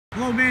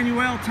Hello,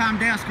 Manuel. Tom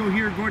Dasco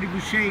here, Gordy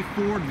Boucher,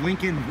 Ford,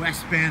 Lincoln,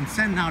 West Bend,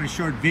 sending out a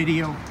short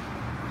video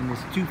in this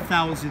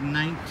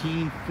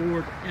 2019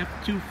 Ford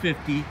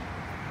F-250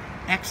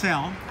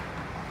 XL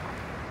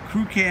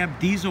Crew Cab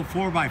Diesel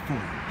 4x4.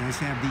 It does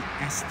have the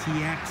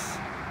STX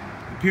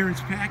appearance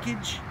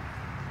package,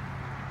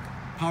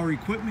 power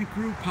equipment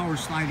group, power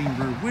sliding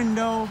rear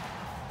window,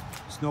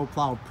 snow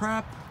plow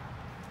prep,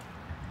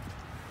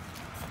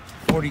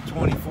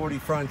 40-20-40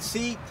 front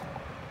seat.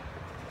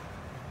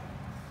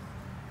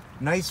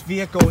 Nice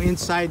vehicle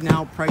inside and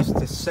out, priced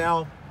to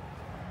sell.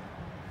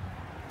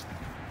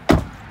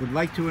 Would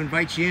like to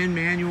invite you in,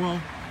 Manuel.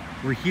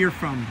 We're here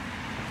from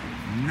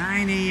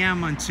 9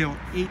 a.m. until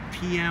 8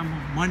 p.m.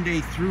 Monday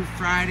through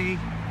Friday,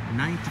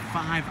 9 to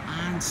 5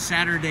 on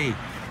Saturday.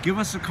 Give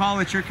us a call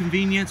at your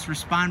convenience.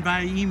 Respond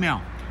by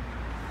email.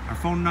 Our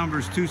phone number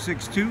is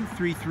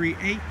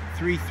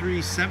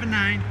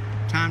 262-338-3379.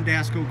 Tom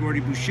Dasco, Gordy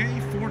Boucher,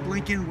 Ford,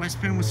 Lincoln,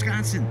 West Bend,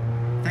 Wisconsin.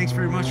 Thanks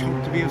very much.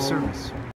 Hope to be of service.